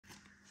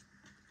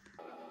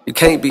You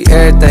can't be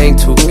everything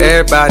to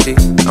everybody.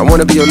 I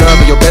wanna be your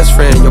lover, your best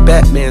friend, your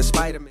Batman,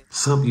 Spider-Man.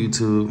 What's up,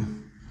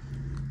 YouTube?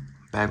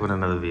 Back with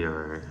another video.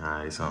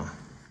 Alright, so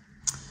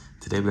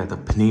today we got the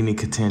Panini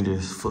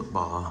Contenders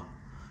Football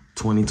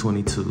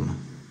 2022.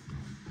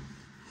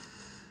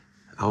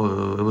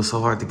 It was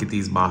so hard to get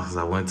these boxes.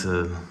 I went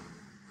to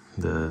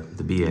the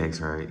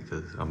BX, right?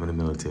 Because I'm in the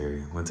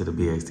military. Went to the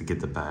BX to get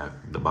the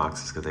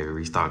boxes because they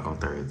restock on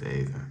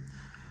Thursdays.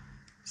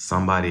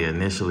 Somebody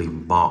initially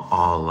bought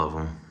all of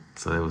them,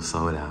 so they were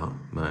sold out.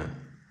 But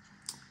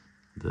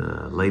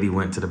the lady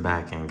went to the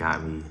back and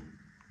got me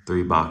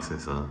 3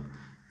 boxes. So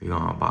we're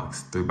gonna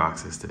unbox 3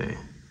 boxes today,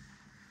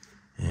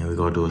 and we're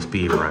gonna do a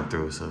speed run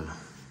through. So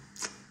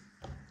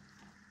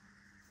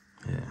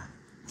yeah.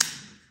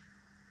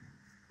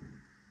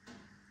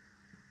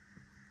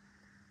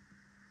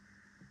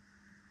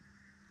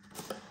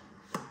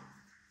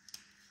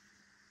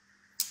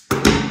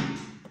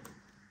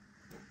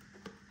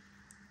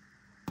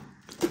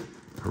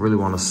 I really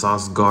want a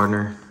Sauce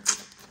Gardner.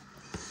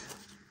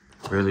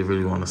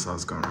 Really want a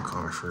Sauce Gardner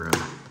card for real.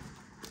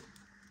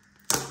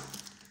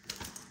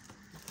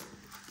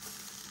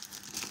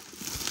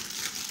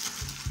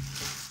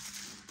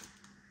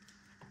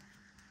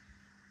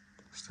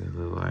 What's that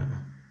look like?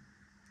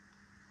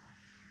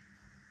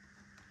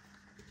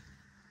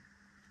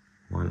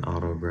 1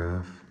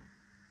 autograph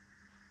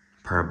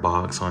per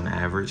box on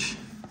average.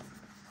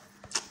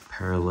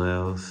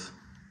 Parallels.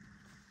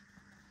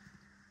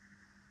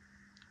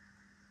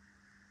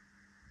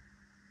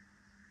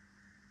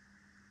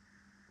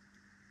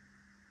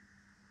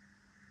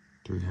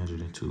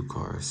 $302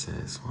 card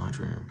sets,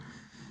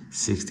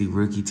 160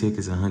 rookie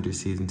tickets, 100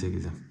 season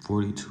tickets, and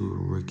 42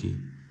 rookie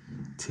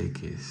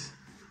tickets,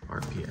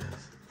 RPS.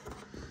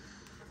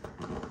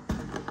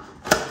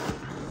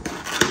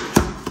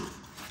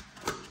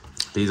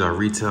 These are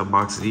retail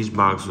boxes. Each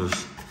box was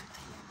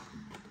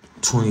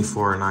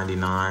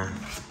 $24.99,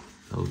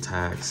 no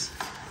tax.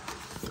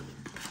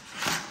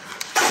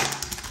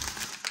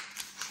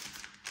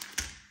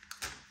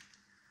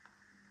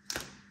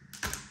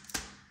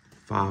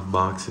 Five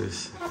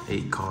boxes,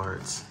 8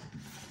 cards.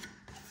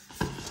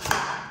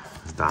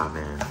 Let's dive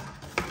in.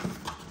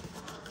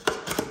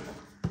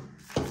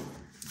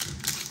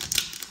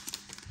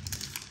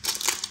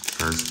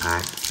 First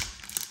pack.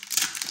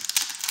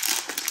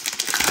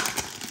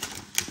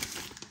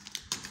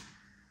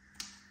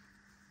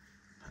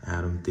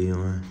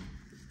 Aidan,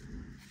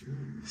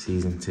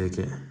 season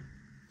ticket.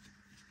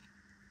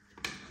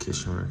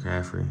 Christian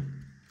McCaffrey,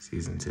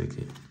 season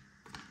ticket.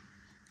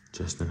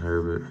 Justin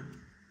Herbert,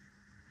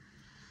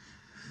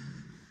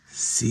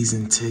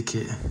 season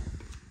ticket.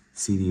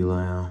 CD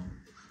Lamb.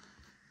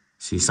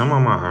 See, some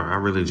of them I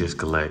really just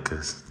collect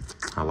because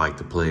I like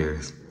the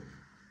players.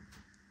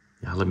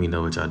 Y'all let me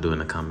know what y'all do in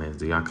the comments.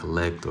 Do y'all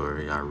collect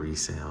or y'all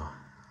resell?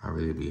 I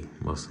really be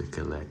mostly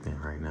collecting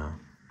right now.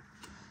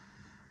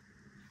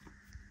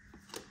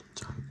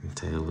 Jonathan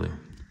Taylor.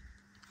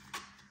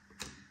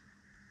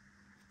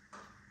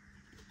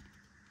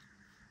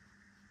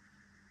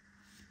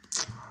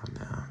 Oh,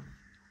 damn.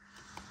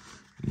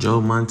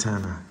 Joe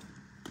Montana.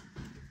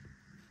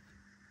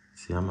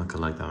 See, I'm gonna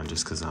collect that one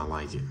just because I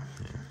like it.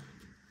 Yeah.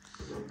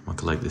 I'm gonna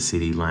collect the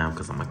CD Lamb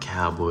because I'm a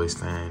Cowboys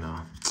fan.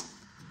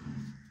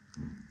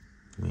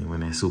 We ain't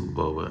win that Super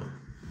Bowl, but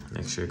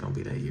next year gonna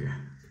be that year.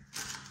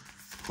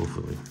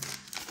 Hopefully.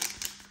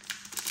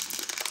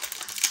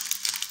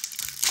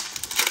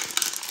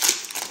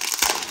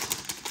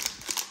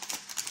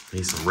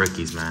 Need some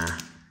rookies, man.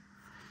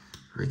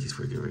 Rookies.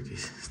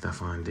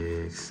 Stephon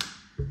Diggs,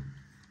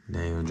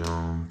 Daniel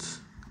Jones,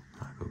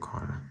 Michael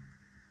Carter,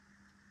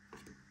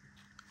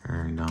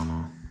 Aaron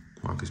Donald,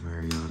 Marcus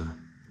Mariota.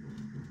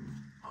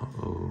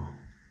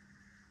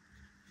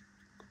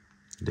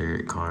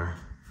 Derek Carr.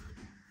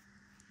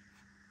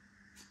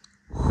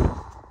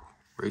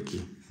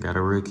 Rookie. Got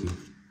a rookie.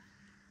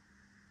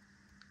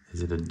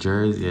 Is it a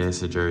jersey? Yeah,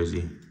 it's a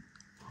jersey.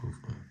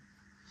 Hopefully.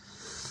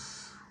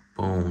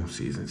 Boom.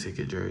 Season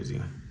ticket jersey.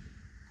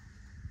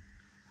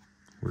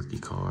 Rookie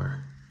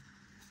card.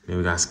 Then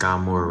we got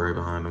Scott Moore right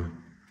behind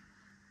him.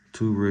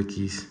 2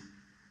 rookies.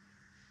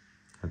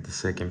 Got the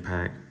second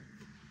pack.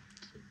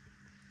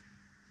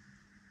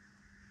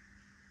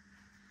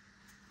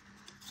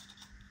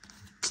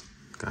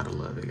 Gotta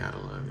love it.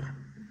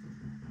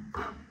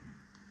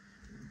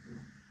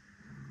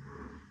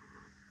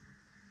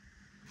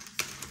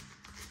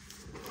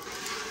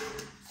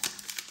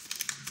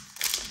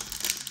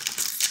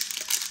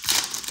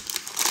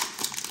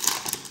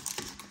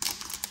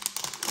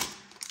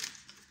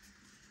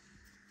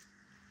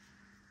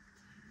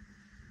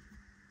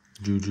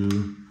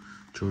 Juju,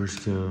 George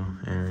Kittle,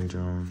 Aaron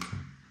Jones.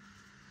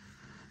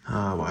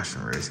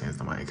 Washington Redskins,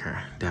 nobody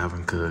care.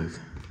 Dalvin Cook,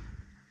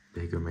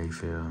 Baker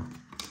Mayfield,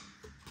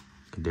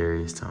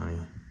 Kadarius Toney,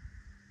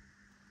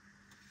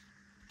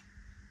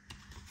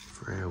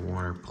 Fred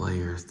Warner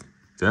players.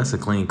 That's a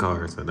clean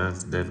card, so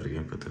that's definitely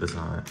gonna put to the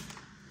side.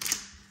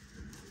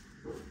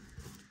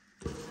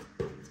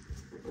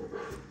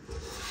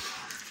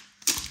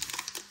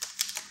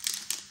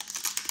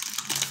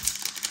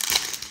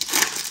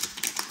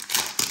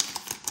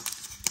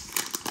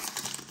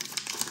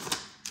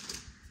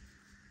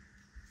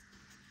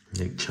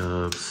 Nick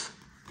Chubbs,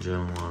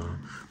 Jalen Waddle,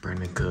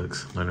 Brandon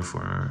Cooks, Leonard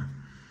Fournette,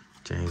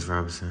 James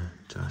Robinson,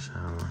 Josh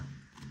Allen,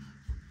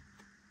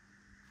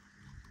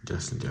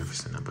 Justin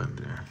Jefferson up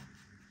there.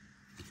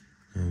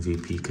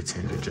 MVP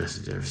contender,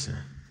 Justin Jefferson.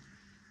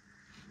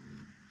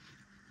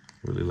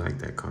 Really like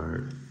that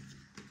card.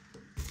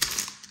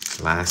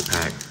 Last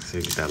pack. So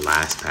you get that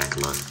last pack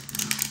look.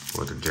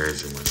 Or the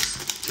jersey was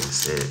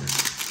just it.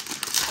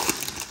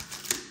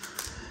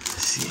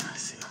 Let's see.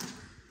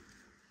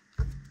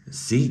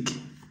 Zeke.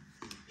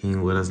 He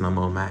ain't with us no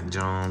more. Mac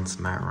Jones,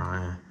 Matt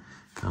Ryan,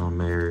 Kyle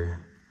Murray.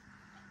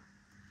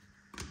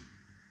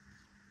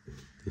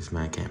 This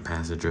man can't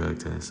pass a drug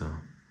test, so.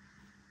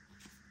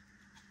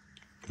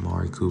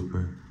 Amari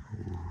Cooper.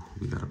 Ooh,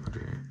 we got up under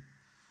here.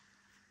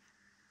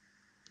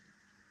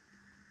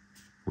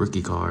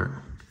 Rookie card.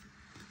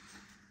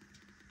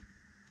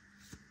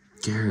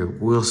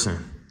 Garret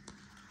Wilson.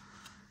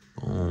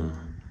 Boom.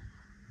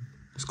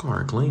 This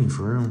card clean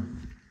for real.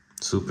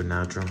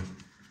 Supernatural.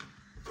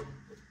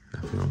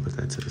 Definitely gonna put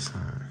that to the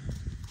side.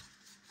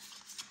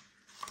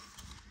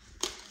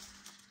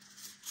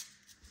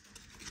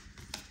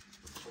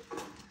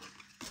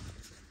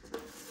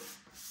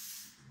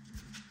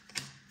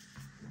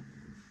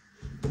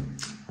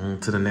 On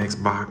to the next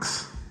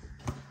box.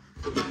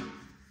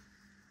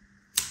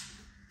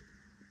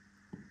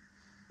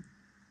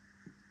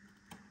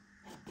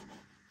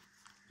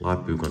 A lot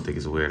of people gonna think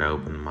it's weird I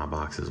open my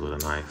boxes with a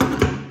knife.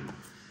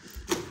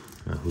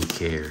 But who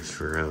cares,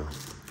 for real?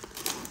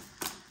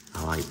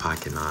 I like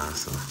pocket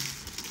knives, so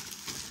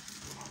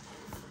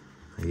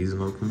I use them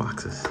to open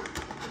boxes.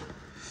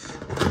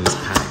 Open these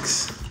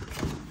packs.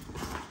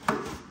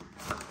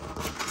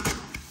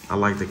 I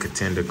like the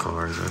contender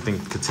cards. I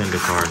think contender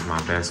cards are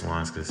my best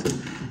ones because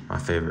my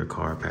favorite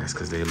card packs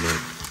because they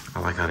look. I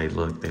like how they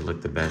look. They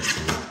look the best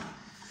to me.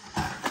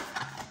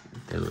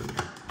 They look.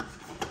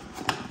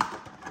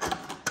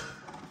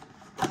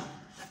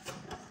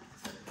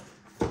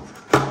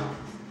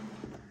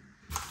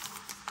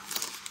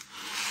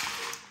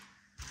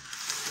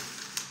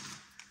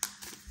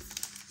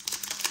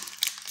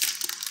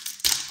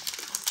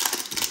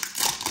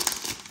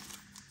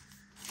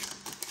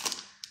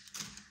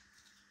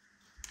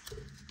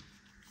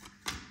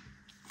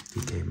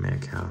 DK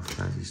Metcalf,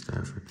 Matthew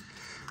Stafford.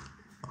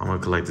 I'm gonna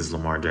collect this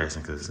Lamar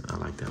Jackson because I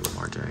like that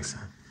Lamar Jackson.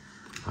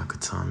 Michael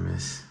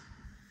Thomas,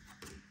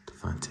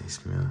 Devontae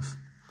Smith.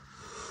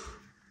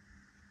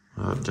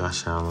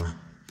 Josh Allen.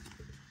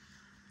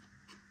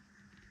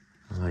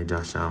 I like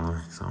Josh Allen,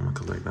 so I'm gonna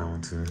collect that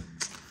one too.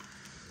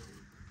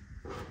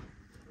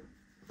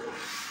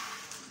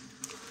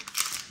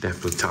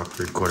 Definitely top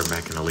 3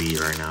 quarterback in the league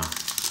right now.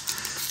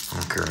 I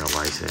don't care what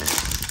nobody says.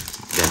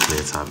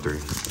 Definitely a top 3.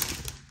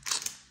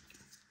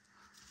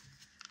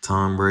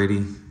 Tom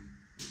Brady.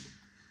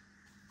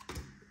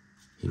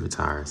 He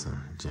retired, so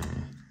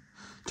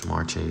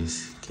Jamar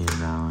Chase,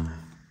 Keenan Allen,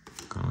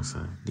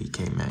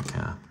 DK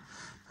Metcalf,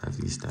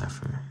 Matthew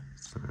Stafford.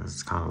 So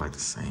it's kind of like the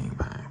same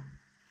pack.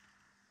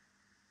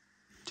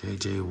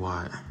 JJ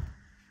Watt.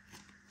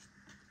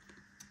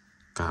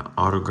 Got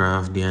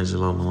autographed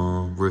D'Angelo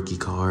Malone, rookie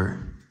card.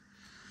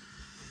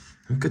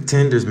 And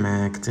Contenders,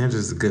 man. Contenders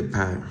is a good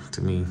pack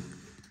to me.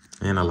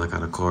 And I like how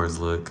the cards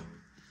look.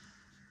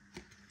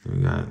 And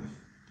we got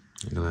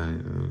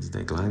is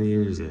that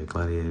Gladiators? Yeah,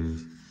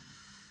 Gladiators.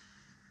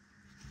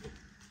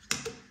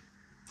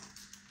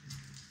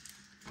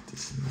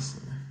 This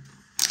is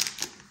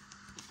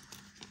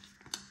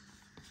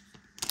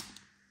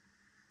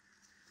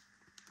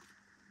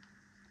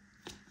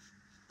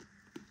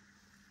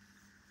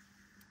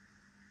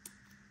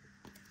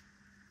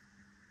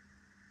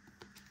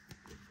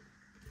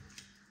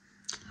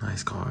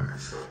nice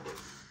cards.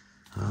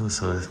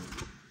 So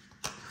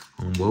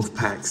on both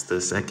packs,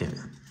 the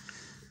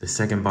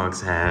second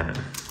box had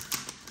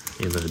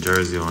either a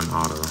jersey or an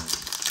auto.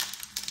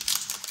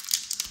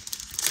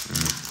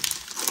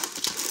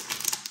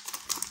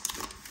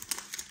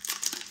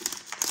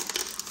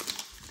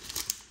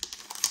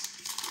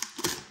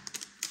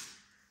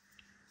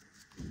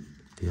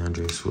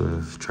 DeAndre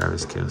Swift,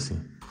 Travis Kelce,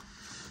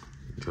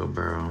 Joe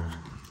Burrow,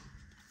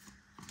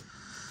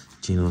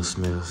 Geno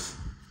Smith.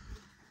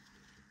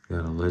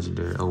 Got a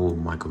legendary. Oh,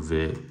 Michael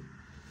Vick.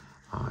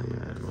 Oh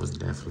yeah, most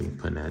definitely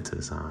putting that to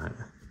the side.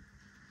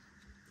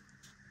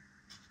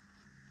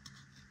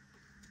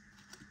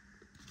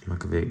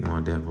 Michael Vick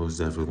was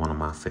definitely one of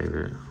my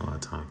favorite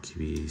all-time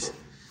QBs.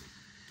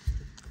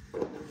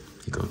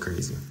 He go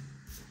crazy.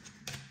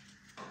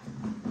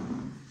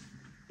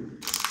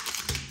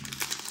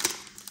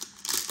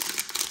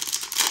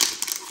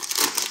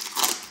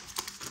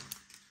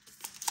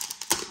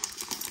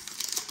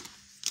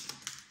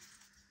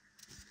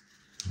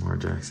 Lamar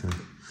Jackson,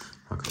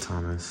 Michael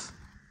Thomas,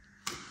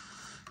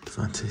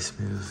 Devontae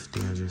Smith,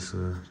 DeAndre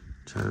Swift,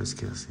 Travis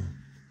Kelce.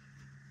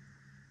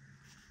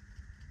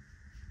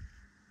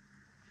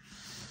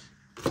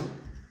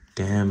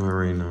 Dan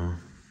Marino.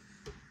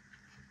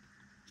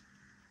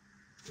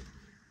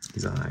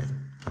 He's alright.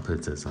 I'll put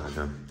it to the side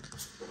though.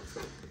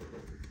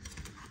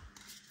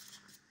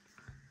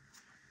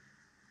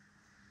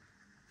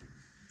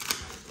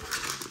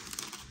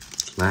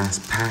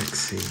 Last pack,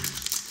 see.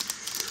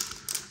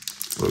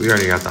 But we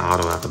already got the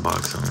auto out the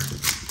box on.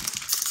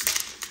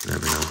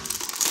 Never know.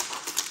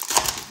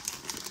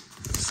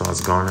 Sauce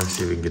Gardner,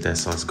 see if we can get that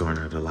Sauce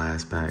Gardner at the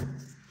last pack.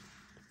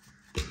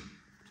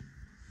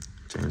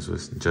 James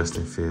Wilson,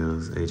 Justin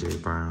Fields, A.J.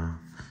 Brown,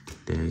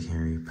 Derrick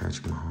Henry,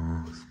 Patrick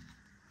Mahomes.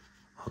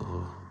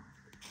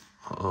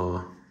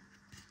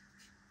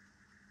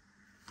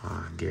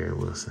 Garret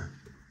Wilson.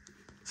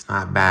 It's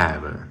not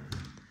bad, but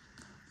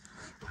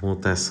I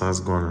want that Sauce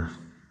Gardner.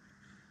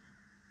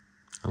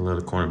 I love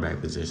the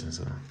cornerback position,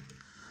 so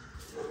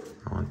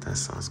I want that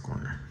Sauce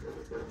Gardner.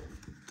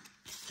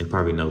 You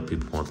probably know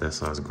people want that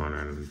Sauce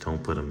Gardner and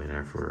don't put them in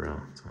there for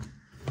real. So.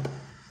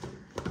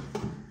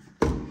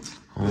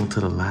 On to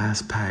the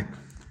last pack.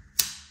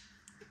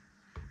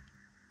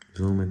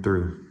 Zooming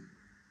through.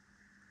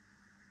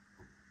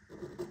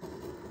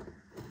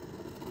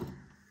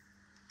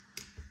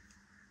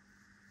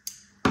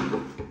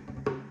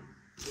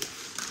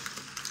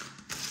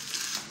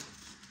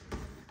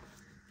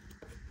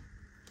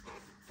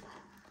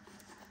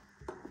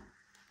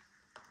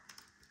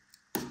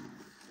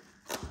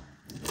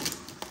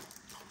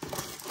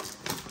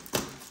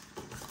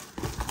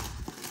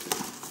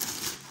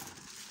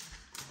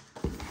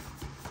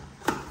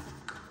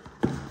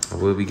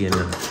 We'll be getting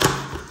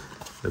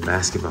the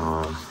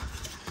basketball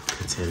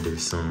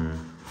contenders soon.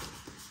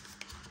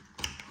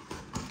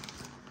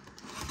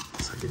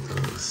 So I get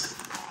those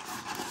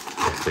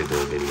after they do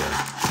a video.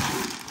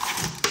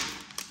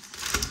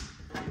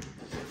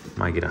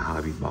 Might get a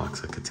hobby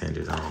box of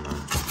contenders. I don't know.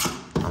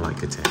 I like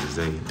contenders.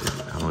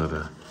 I love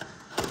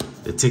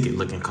the ticket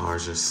looking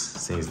cards. Just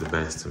seems the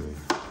best to me.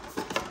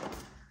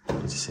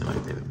 It just seems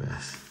like they're the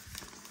best.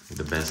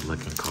 The best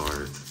looking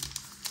cards.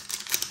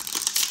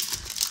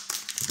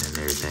 And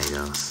everything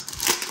else.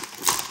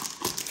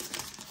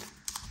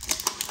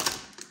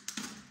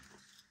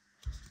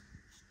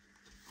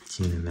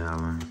 Keenan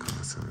Allen,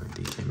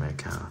 DK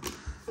Metcalf,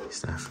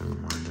 Stafford,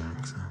 Lamar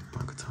Jackson,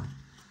 Michael Thomas,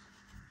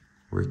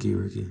 Ricky,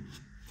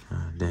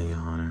 Daniel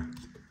Hunter.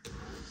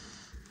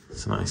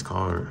 It's a nice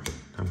card.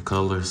 Them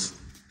colors.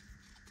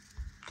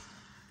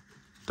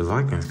 The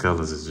Vikings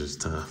colors is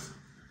just tough.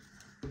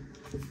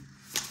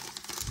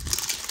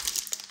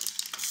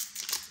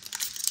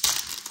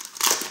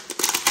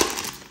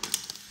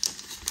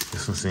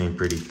 This one seemed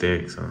pretty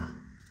thick, so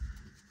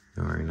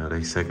you already know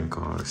they second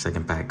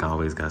pack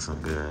always got some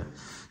good.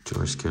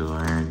 George Kittle,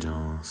 Aaron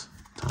Jones,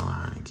 Tyler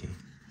Heineke.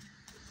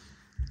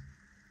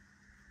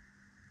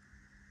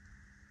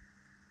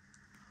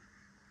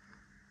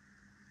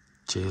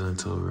 Jalen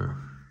Tolbert.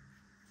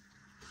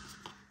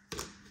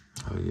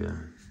 Oh yeah.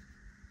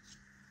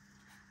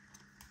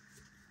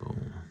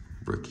 Boom.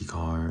 Rookie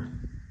card.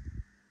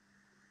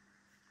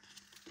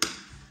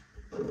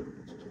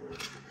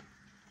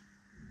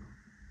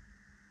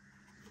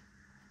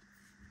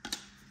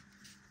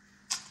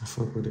 I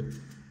fuck with it.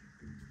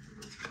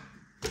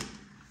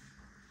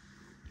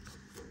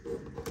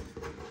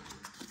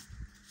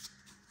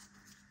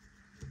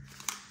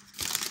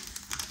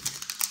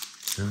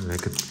 Yeah,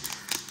 that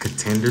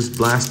Contenders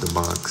blaster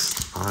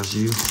box. How's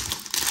you?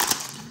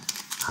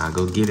 I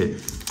go get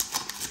it.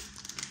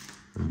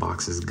 The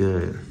box is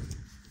good.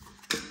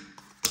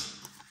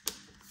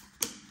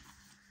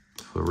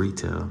 For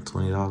retail,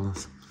 $20.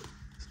 It's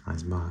a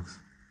nice box.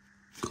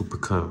 Cooper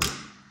Cup.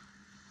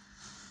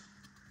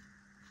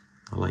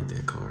 I like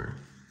that card.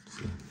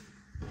 See?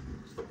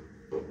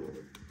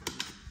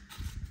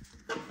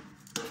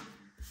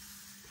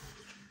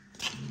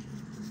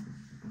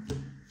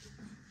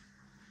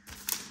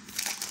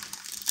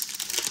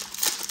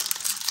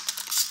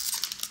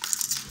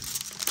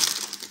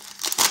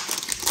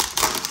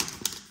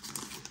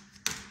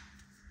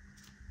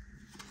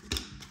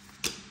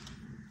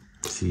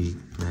 See,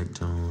 Mac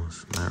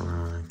Jones, Matt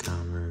Ryan,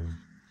 Cameron.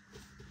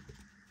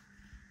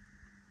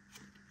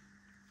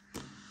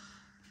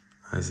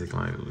 Isaac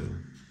Lively,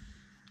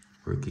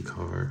 rookie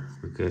card,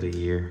 rookie of the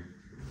year.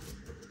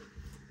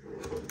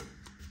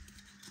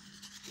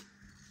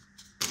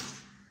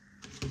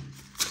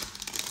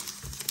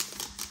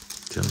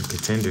 Tell me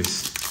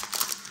Contenders,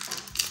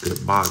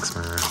 good box,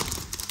 man.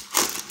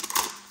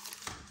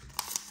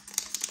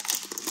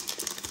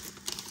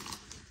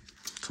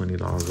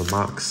 $20 a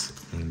box,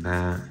 ain't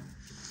bad.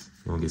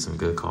 You're gonna get some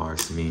good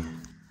cards to me.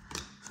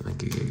 I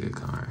think you get good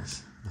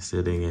cards. I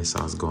still didn't get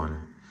Sauce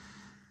Gardner.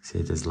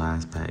 See this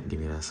last pack, give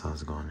me that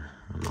Sauce Gardner.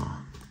 I don't know.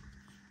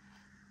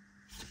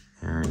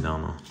 Aaron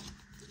Donald.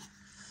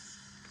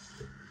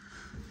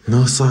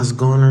 No Sauce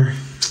Gardner.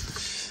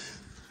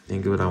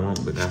 Didn't get what I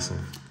want, but got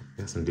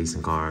some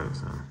decent cards.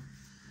 So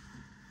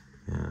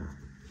yeah.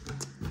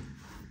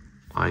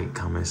 Like,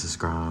 comment,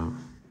 subscribe.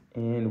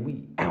 And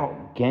we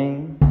out,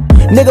 gang.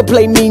 Nigga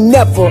play me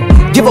never.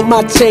 Give up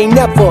my chain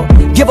never.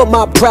 Give up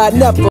my pride never.